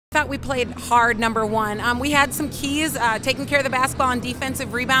I thought we played hard, number one. We had some keys, taking care of the basketball and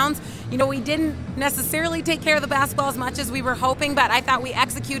defensive rebounds. You know, we didn't necessarily take care of the basketball as much as we were hoping, but I thought we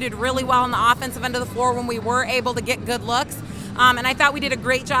executed really well on the offensive end of the floor when we were able to get good looks. And I thought we did a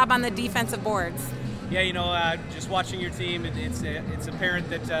great job on the defensive boards. Yeah, you know, just watching your team, it's apparent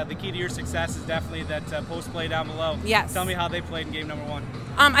that the key to your success is definitely that post play down below. Yes. Tell me how they played in game number one.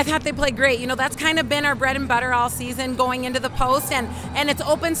 I thought they played great. You know, that's kind of been our bread and butter all season, going into the post, and it's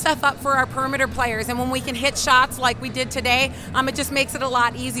opened stuff up for our perimeter players. And when we can hit shots like we did today, it just makes it a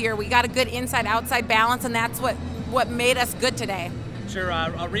lot easier. We got a good inside-outside balance, and that's what made us good today. Sure,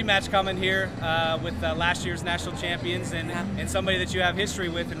 a rematch coming here with last year's national champions and somebody that you have history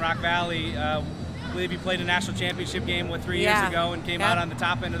with in Rock Valley. I believe you played a national championship game 3 years ago and came out on the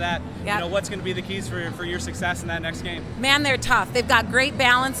top end of that. You know, what's going to be the keys for your success in that next game? Man, they're tough. They've got great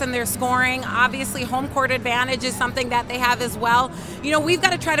balance in their scoring. Obviously, home court advantage is something that they have as well. You know, we've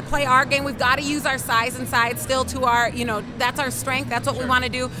got to try to play our game. We've got to use our size inside still to our, you know, that's our strength. That's what we want to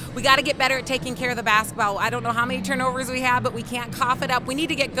do. We got to get better at taking care of the basketball. I don't know how many turnovers we have, but we can't cough it up. We need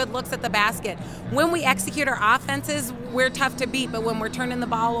to get good looks at the basket. When we execute our offenses, we're tough to beat, but when we're turning the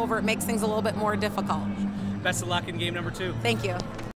ball over, it makes things a little bit more difficult. Best of luck in game number two. Thank you.